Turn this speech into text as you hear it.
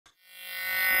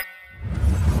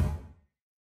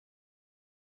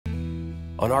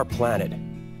On our planet,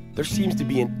 there seems to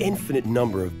be an infinite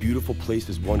number of beautiful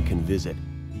places one can visit,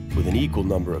 with an equal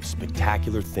number of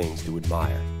spectacular things to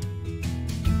admire.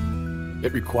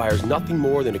 It requires nothing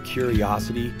more than a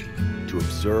curiosity to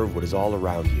observe what is all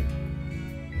around you.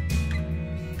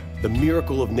 The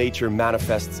miracle of nature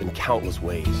manifests in countless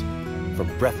ways,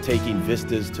 from breathtaking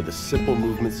vistas to the simple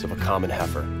movements of a common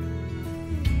heifer.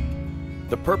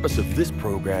 The purpose of this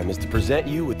program is to present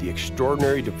you with the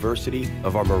extraordinary diversity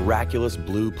of our miraculous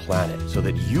blue planet so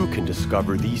that you can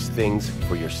discover these things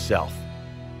for yourself.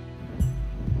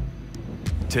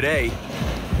 Today,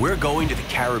 we're going to the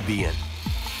Caribbean.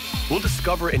 We'll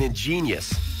discover an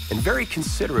ingenious and very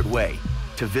considerate way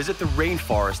to visit the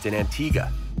rainforest in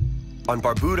Antigua. On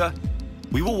Barbuda,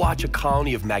 we will watch a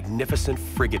colony of magnificent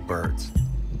frigate birds.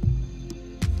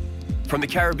 From the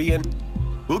Caribbean,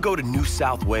 we'll go to New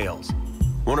South Wales,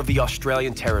 one of the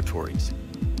Australian territories.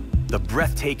 The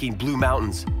breathtaking Blue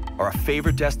Mountains are a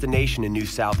favorite destination in New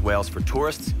South Wales for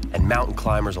tourists and mountain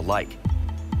climbers alike.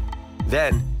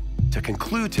 Then, to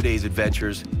conclude today's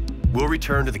adventures, we'll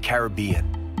return to the Caribbean.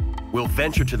 We'll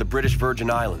venture to the British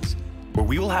Virgin Islands, where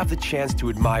we will have the chance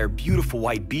to admire beautiful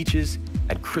white beaches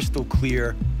and crystal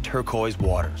clear turquoise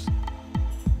waters.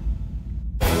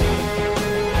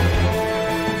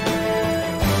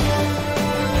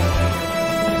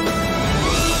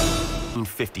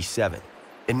 1957.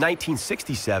 In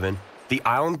 1967, the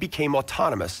island became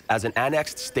autonomous as an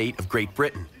annexed state of Great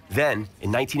Britain. Then,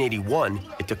 in 1981,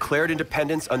 it declared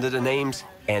independence under the names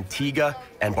Antigua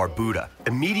and Barbuda.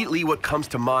 Immediately what comes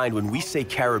to mind when we say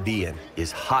Caribbean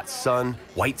is hot sun,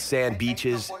 white sand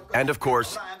beaches, and of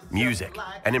course, music,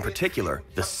 and in particular,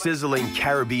 the sizzling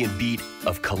Caribbean beat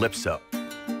of calypso.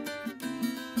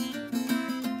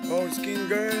 Oh, skin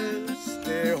girls,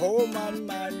 stay home and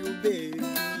mind you, baby.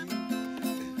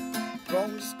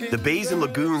 The bays and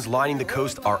lagoons lining the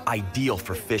coast are ideal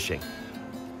for fishing.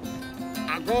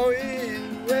 I go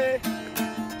in way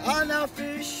on a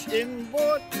fish in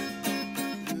boat,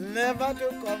 never to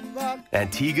come back.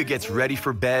 Antigua gets ready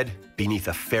for bed beneath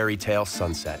a fairy tale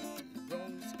sunset.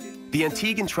 The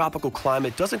Antiguan tropical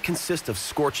climate doesn't consist of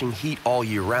scorching heat all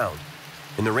year round.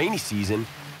 In the rainy season,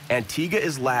 Antigua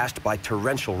is lashed by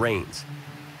torrential rains.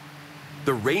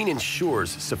 The rain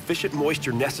ensures sufficient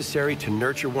moisture necessary to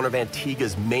nurture one of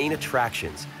Antigua's main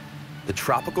attractions, the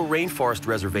tropical rainforest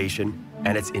reservation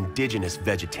and its indigenous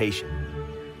vegetation.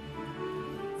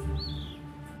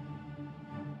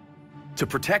 To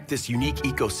protect this unique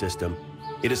ecosystem,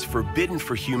 it is forbidden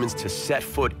for humans to set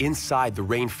foot inside the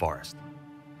rainforest.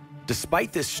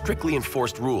 Despite this strictly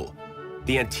enforced rule,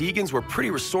 the Antiguans were pretty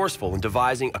resourceful in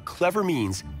devising a clever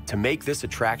means to make this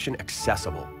attraction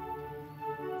accessible.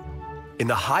 In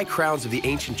the high crowns of the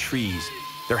ancient trees,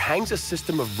 there hangs a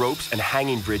system of ropes and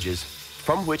hanging bridges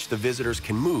from which the visitors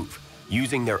can move,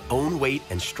 using their own weight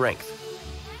and strength.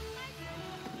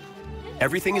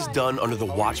 Everything is done under the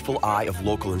watchful eye of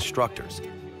local instructors.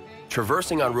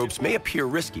 Traversing on ropes may appear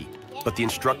risky, but the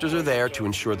instructors are there to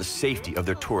ensure the safety of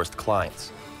their tourist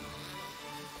clients.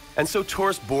 And so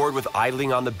tourists bored with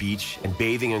idling on the beach and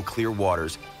bathing in clear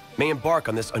waters may embark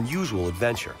on this unusual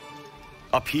adventure.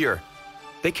 Up here,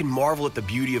 they can marvel at the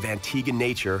beauty of Antiguan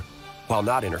nature while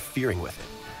not interfering with it.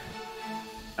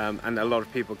 And a lot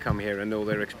of people come here and all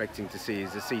they're expecting to see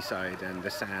is the seaside and the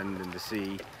sand and the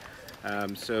sea.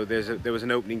 So there was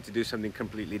an opening to do something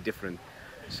completely different.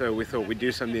 So we thought we'd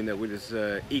do something that was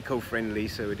eco-friendly,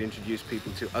 so we'd introduce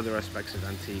people to other aspects of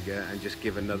Antigua and just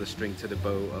give another string to the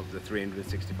bow of the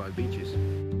 365 beaches.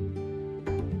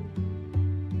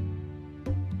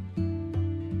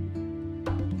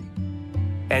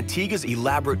 Antigua's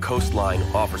elaborate coastline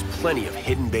offers plenty of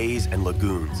hidden bays and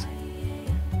lagoons.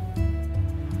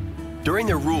 During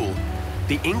their rule,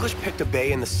 the English picked a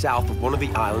bay in the south of one of the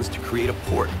islands to create a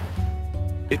port.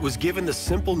 It was given the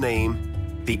simple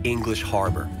name, the English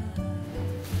Harbor.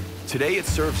 Today it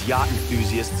serves yacht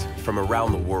enthusiasts from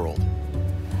around the world.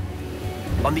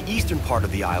 On the eastern part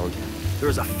of the island, there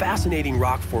is a fascinating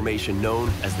rock formation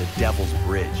known as the Devil's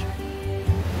Bridge.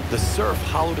 The surf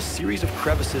hollowed a series of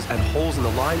crevices and holes in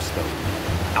the limestone,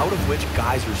 out of which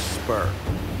geysers spur.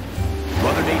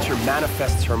 Mother Nature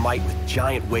manifests her might with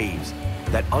giant waves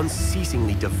that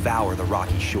unceasingly devour the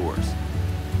rocky shores.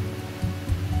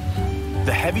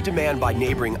 The heavy demand by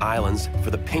neighboring islands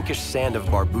for the pinkish sand of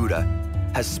Barbuda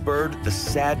has spurred the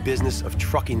sad business of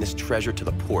trucking this treasure to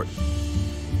the port.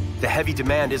 The heavy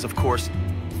demand is, of course,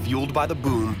 fueled by the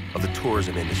boom of the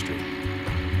tourism industry.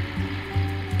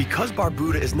 Because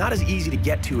Barbuda is not as easy to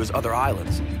get to as other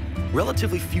islands,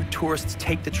 relatively few tourists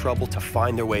take the trouble to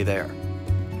find their way there.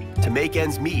 To make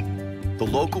ends meet, the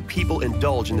local people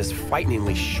indulge in this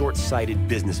frighteningly short-sighted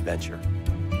business venture.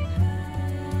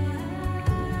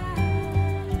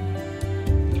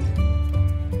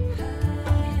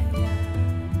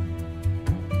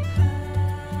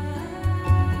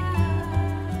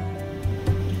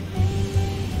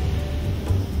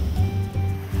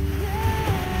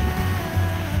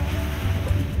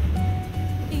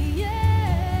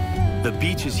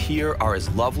 beaches here are as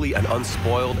lovely and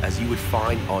unspoiled as you would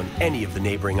find on any of the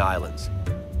neighboring islands.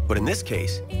 But in this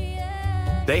case,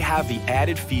 they have the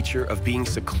added feature of being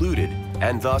secluded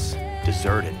and thus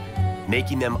deserted,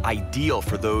 making them ideal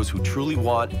for those who truly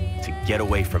want to get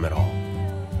away from it all.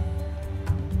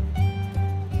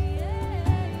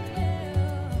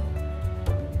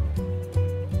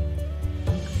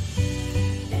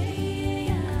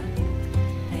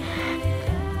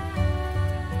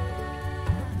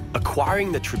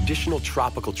 Acquiring the traditional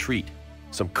tropical treat,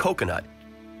 some coconut,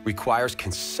 requires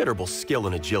considerable skill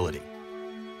and agility.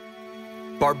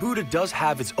 Barbuda does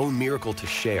have its own miracle to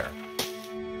share.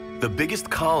 The biggest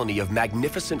colony of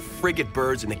magnificent frigate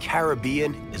birds in the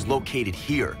Caribbean is located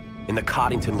here in the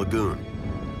Coddington Lagoon.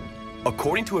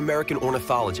 According to American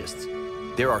ornithologists,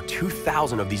 there are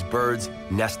 2,000 of these birds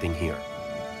nesting here.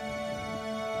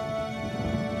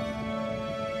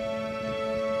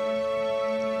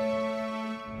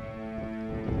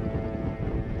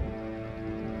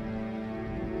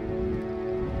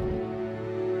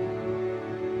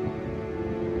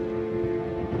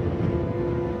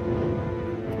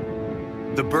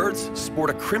 The birds sport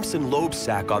a crimson lobe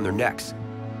sac on their necks,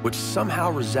 which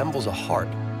somehow resembles a heart.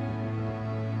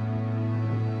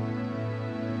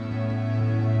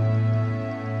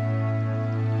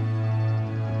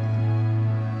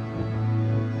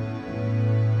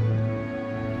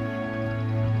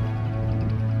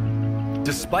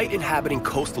 Despite inhabiting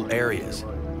coastal areas,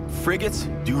 frigates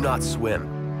do not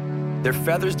swim. Their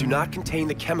feathers do not contain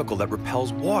the chemical that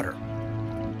repels water.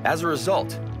 As a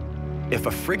result, if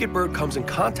a frigate bird comes in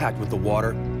contact with the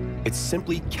water, it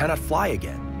simply cannot fly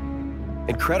again.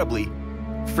 Incredibly,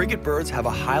 frigate birds have a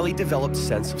highly developed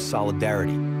sense of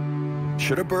solidarity.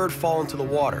 Should a bird fall into the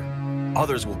water,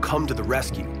 others will come to the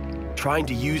rescue, trying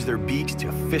to use their beaks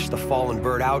to fish the fallen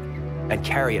bird out and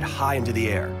carry it high into the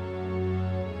air.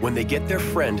 When they get their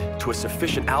friend to a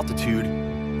sufficient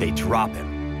altitude, they drop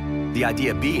him. The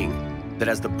idea being that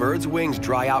as the bird's wings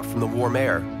dry out from the warm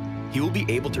air, he will be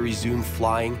able to resume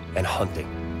flying and hunting.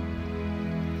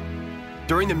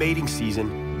 During the mating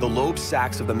season, the lobe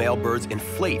sacs of the male birds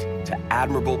inflate to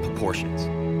admirable proportions.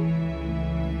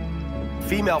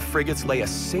 Female frigates lay a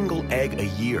single egg a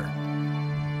year.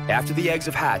 After the eggs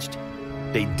have hatched,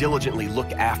 they diligently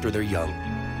look after their young.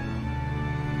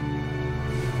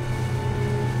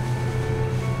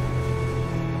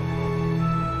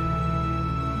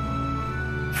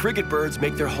 Frigate birds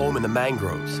make their home in the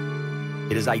mangroves.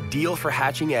 It is ideal for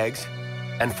hatching eggs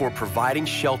and for providing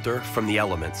shelter from the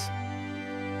elements.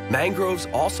 Mangroves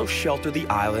also shelter the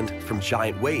island from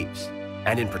giant waves,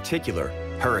 and in particular,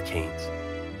 hurricanes.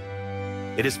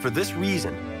 It is for this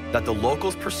reason that the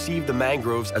locals perceive the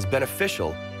mangroves as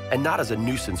beneficial and not as a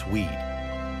nuisance weed.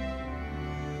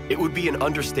 It would be an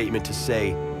understatement to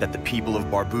say that the people of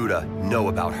Barbuda know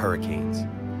about hurricanes.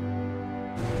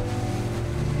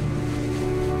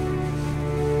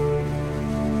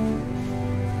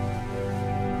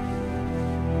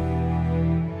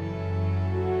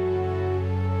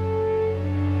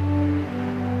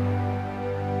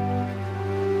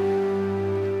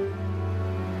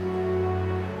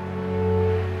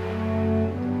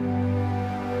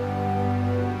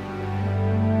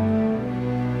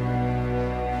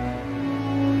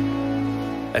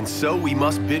 And so we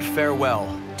must bid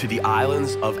farewell to the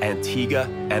islands of Antigua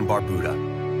and Barbuda.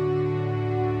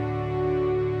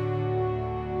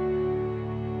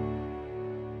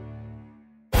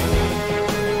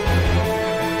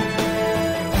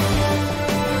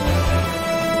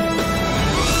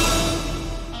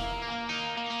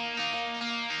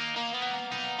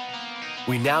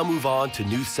 We now move on to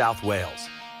New South Wales,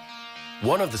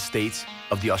 one of the states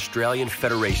of the Australian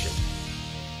Federation.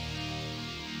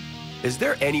 Is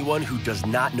there anyone who does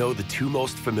not know the two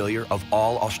most familiar of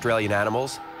all Australian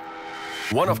animals?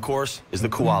 One, of course, is the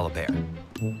koala bear.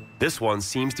 This one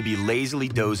seems to be lazily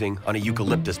dozing on a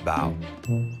eucalyptus bough.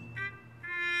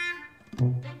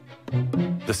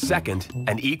 The second,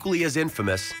 and equally as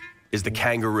infamous, is the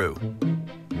kangaroo.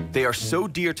 They are so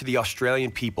dear to the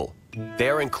Australian people, they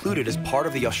are included as part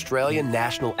of the Australian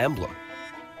national emblem.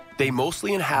 They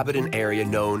mostly inhabit an area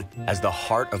known as the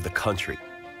heart of the country.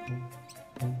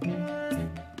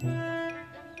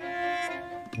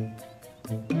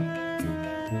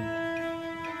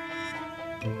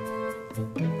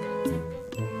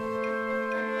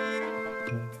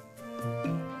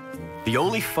 The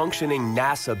only functioning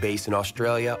NASA base in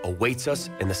Australia awaits us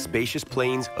in the spacious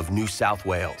plains of New South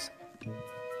Wales.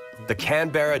 The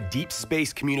Canberra Deep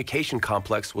Space Communication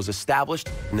Complex was established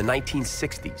in the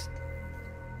 1960s.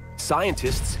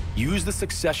 Scientists use the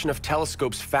succession of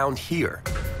telescopes found here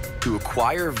to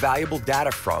acquire valuable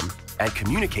data from and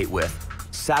communicate with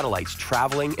satellites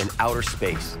traveling in outer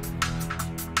space.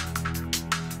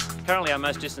 Currently, our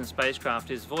most distant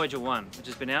spacecraft is Voyager 1, which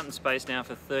has been out in space now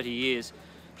for 30 years,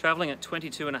 travelling at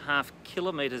 22.5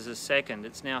 kilometres a second.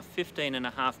 It's now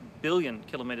 15.5 billion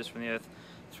kilometres from the Earth,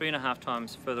 3.5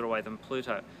 times further away than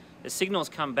Pluto. The signals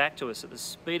come back to us at the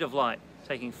speed of light,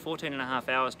 taking 14.5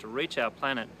 hours to reach our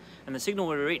planet, and the signal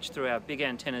we reach through our big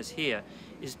antennas here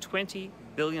is 20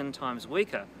 billion times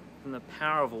weaker than the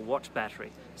power of a watch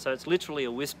battery. So it's literally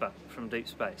a whisper from deep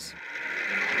space.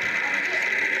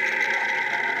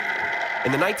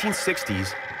 In the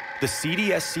 1960s, the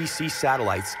CDS-CC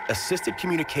satellites assisted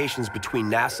communications between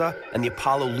NASA and the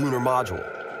Apollo lunar module.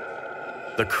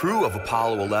 The crew of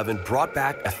Apollo 11 brought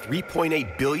back a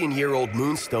 3.8 billion-year-old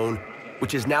moonstone,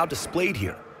 which is now displayed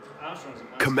here,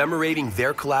 commemorating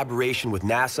their collaboration with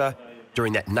NASA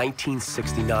during that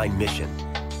 1969 mission.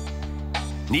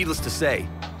 Needless to say,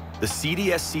 the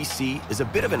CDS-CC is a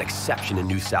bit of an exception in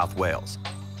New South Wales.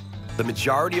 The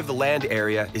majority of the land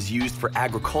area is used for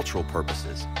agricultural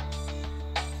purposes.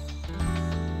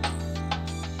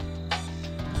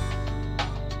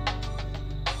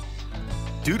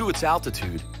 Due to its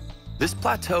altitude, this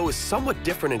plateau is somewhat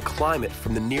different in climate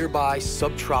from the nearby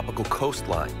subtropical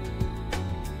coastline.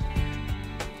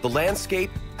 The landscape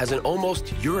has an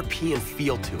almost European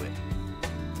feel to it.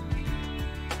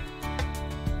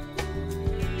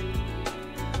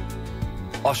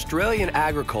 Australian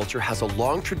agriculture has a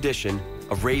long tradition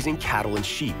of raising cattle and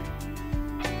sheep.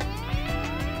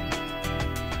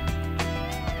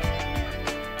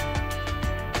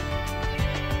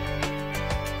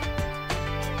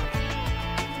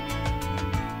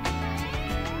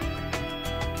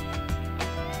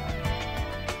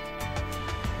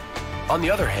 On the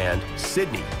other hand,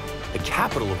 Sydney, the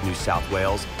capital of New South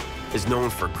Wales, is known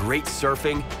for great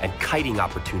surfing and kiting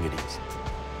opportunities.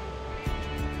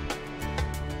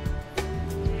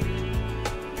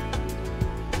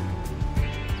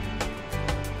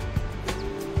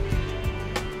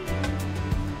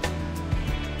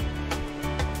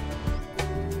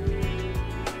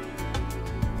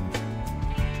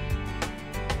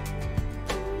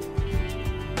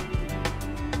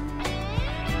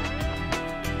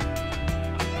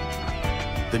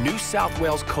 The New South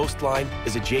Wales coastline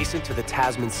is adjacent to the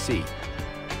Tasman Sea.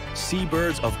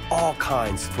 Seabirds of all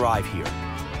kinds thrive here.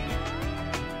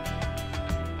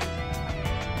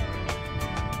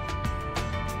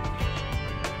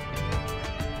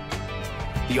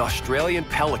 The Australian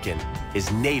pelican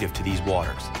is native to these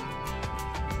waters.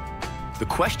 The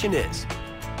question is,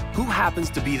 who happens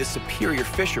to be the superior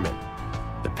fisherman,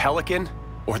 the pelican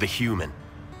or the human?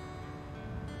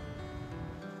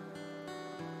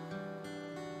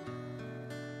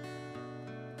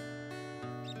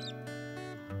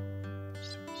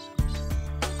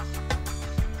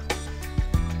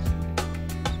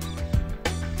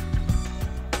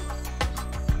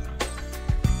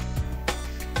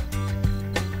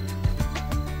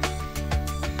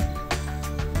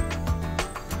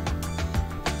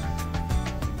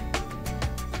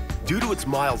 Due to its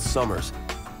mild summers,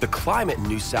 the climate in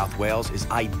New South Wales is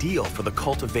ideal for the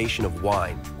cultivation of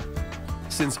wine.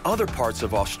 Since other parts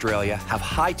of Australia have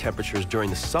high temperatures during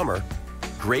the summer,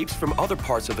 grapes from other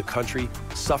parts of the country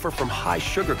suffer from high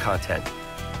sugar content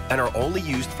and are only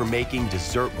used for making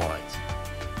dessert wines.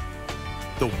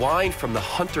 The wine from the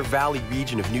Hunter Valley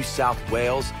region of New South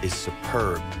Wales is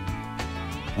superb.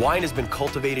 Wine has been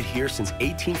cultivated here since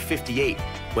 1858,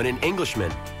 when an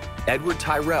Englishman, Edward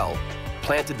Tyrrell,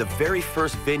 planted the very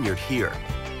first vineyard here.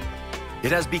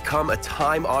 It has become a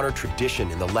time-honored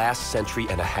tradition in the last century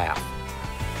and a half.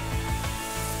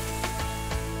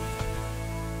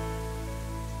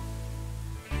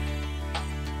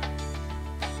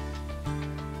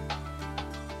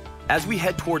 As we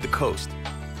head toward the coast,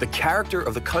 the character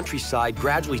of the countryside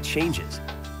gradually changes.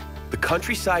 The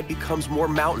countryside becomes more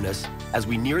mountainous as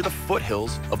we near the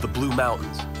foothills of the Blue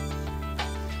Mountains.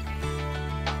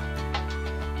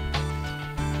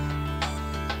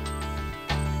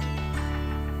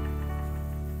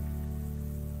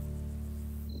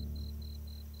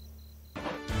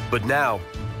 But now,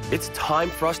 it's time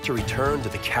for us to return to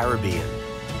the Caribbean.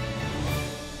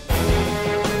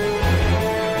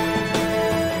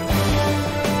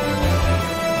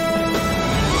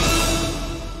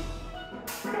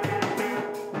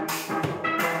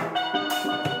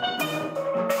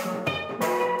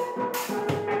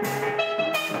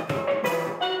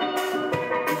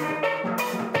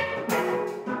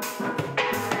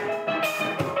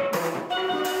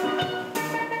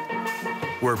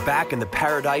 We're back in the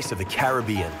paradise of the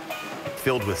Caribbean,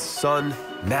 filled with sun,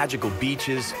 magical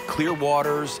beaches, clear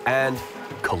waters, and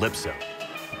calypso.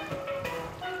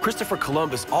 Christopher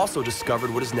Columbus also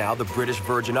discovered what is now the British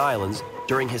Virgin Islands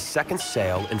during his second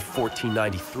sail in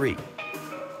 1493.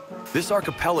 This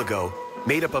archipelago,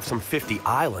 made up of some 50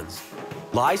 islands,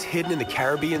 lies hidden in the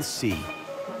Caribbean Sea,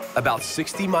 about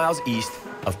 60 miles east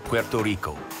of Puerto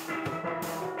Rico.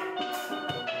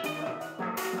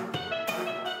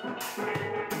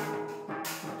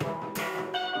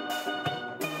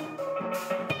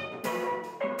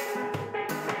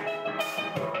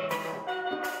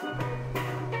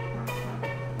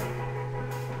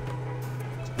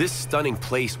 This stunning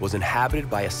place was inhabited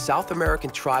by a South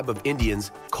American tribe of Indians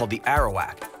called the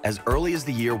Arawak as early as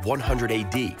the year 100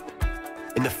 AD.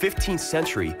 In the 15th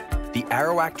century, the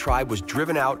Arawak tribe was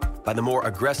driven out by the more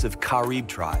aggressive Carib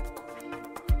tribe.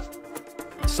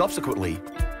 Subsequently,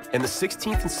 in the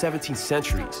 16th and 17th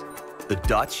centuries, the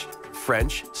Dutch,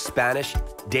 French, Spanish,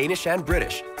 Danish, and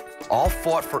British all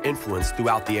fought for influence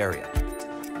throughout the area.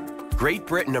 Great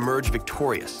Britain emerged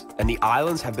victorious, and the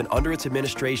islands have been under its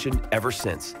administration ever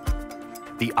since.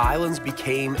 The islands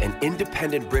became an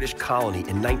independent British colony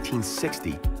in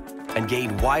 1960 and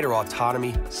gained wider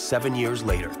autonomy 7 years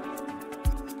later.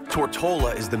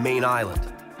 Tortola is the main island,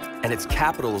 and its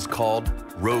capital is called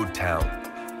Road Town.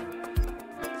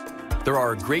 There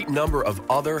are a great number of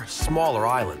other, smaller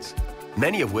islands,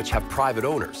 many of which have private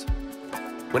owners.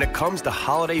 When it comes to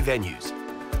holiday venues,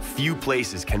 few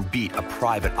places can beat a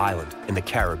private island in the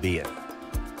Caribbean.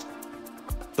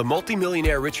 The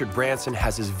multimillionaire Richard Branson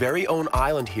has his very own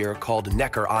island here called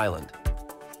Necker Island.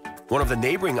 One of the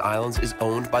neighboring islands is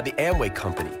owned by the Amway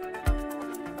Company.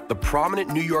 The prominent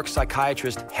New York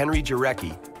psychiatrist Henry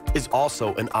Jarecki is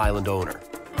also an island owner.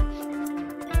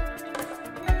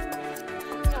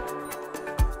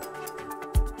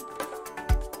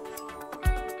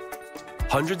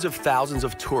 Hundreds of thousands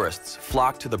of tourists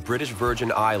flock to the British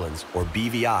Virgin Islands, or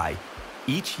BVI,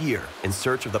 each year in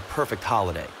search of the perfect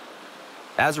holiday.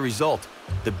 As a result,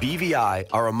 the BVI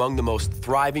are among the most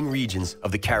thriving regions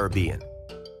of the Caribbean.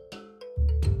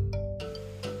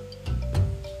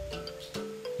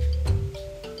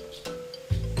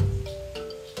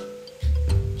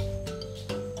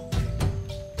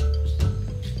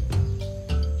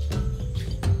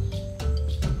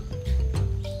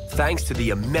 Thanks to the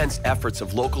immense efforts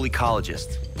of local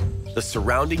ecologists, the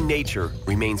surrounding nature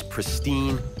remains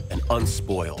pristine and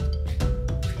unspoiled.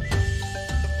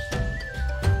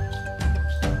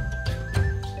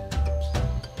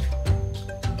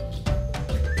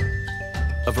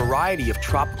 A variety of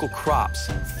tropical crops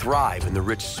thrive in the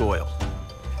rich soil.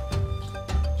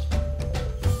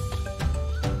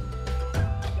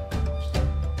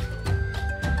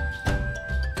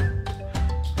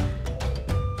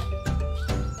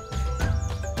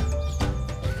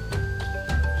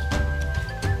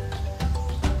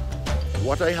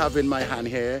 What I have in my hand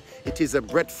here, it is a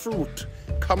breadfruit,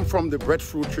 come from the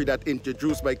breadfruit tree that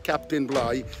introduced by Captain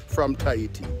Bligh from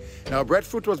Tahiti. Now,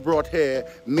 breadfruit was brought here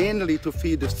mainly to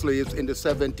feed the slaves in the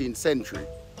 17th century.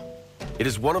 It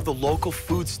is one of the local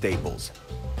food staples.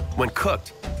 When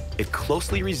cooked, it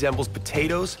closely resembles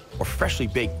potatoes or freshly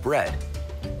baked bread.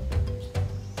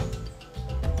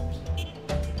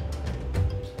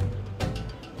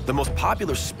 The most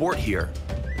popular sport here,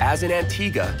 as in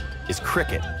Antigua, is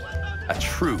cricket, a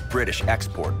true British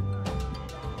export.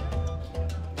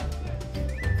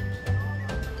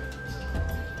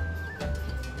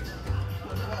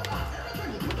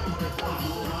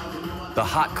 The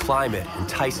hot climate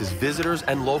entices visitors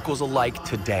and locals alike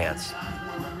to dance.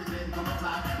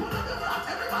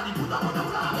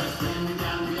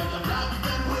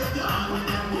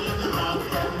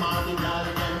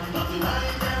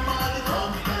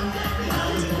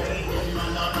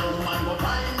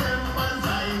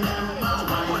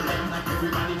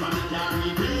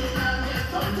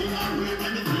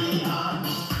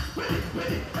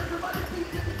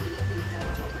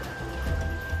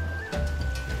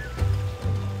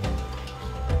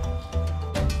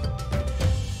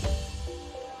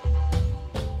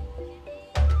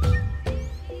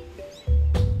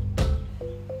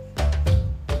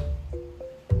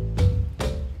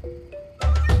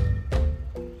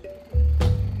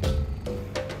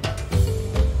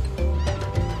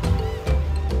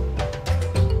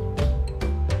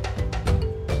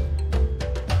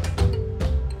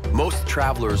 Most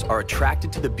travelers are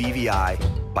attracted to the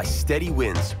BVI by steady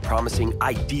winds promising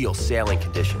ideal sailing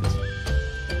conditions.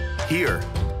 Here,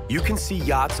 you can see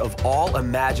yachts of all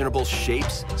imaginable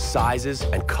shapes, sizes,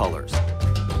 and colors.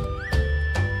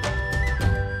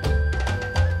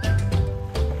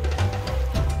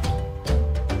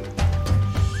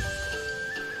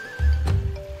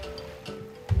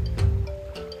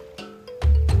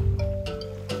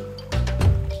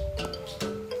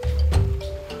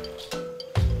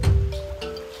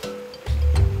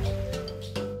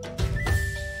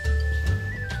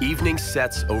 Evening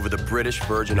sets over the British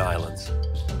Virgin Islands.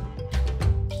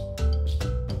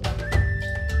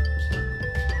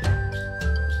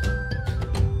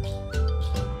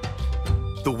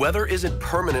 The weather isn't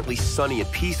permanently sunny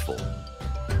and peaceful.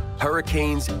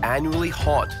 Hurricanes annually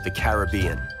haunt the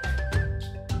Caribbean.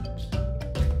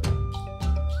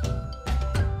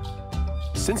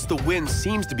 Since the wind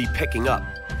seems to be picking up,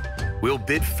 we'll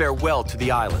bid farewell to the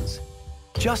islands,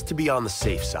 just to be on the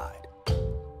safe side.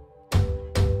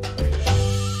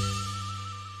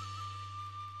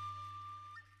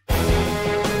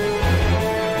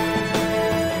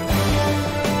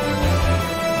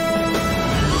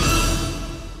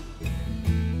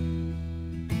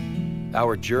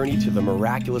 Our journey to the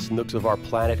miraculous nooks of our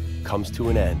planet comes to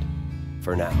an end,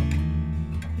 for now.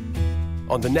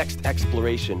 On the next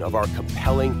exploration of our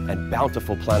compelling and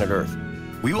bountiful planet Earth,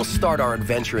 we will start our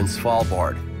adventure in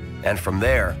Svalbard, and from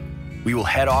there, we will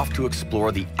head off to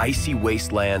explore the icy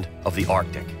wasteland of the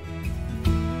Arctic.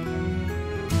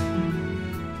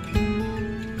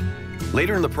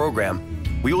 Later in the program,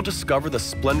 we will discover the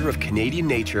splendor of Canadian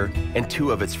nature and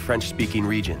 2 of its French-speaking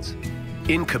regions.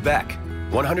 In Quebec,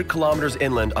 100 kilometers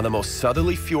inland on the most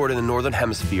southerly fjord in the Northern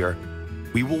Hemisphere,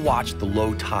 we will watch the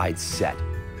low tides set.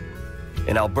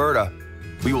 In Alberta,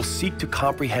 we will seek to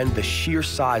comprehend the sheer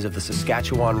size of the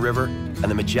Saskatchewan River and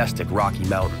the majestic Rocky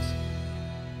Mountains.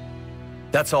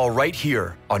 That's all right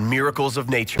here on Miracles of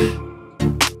Nature.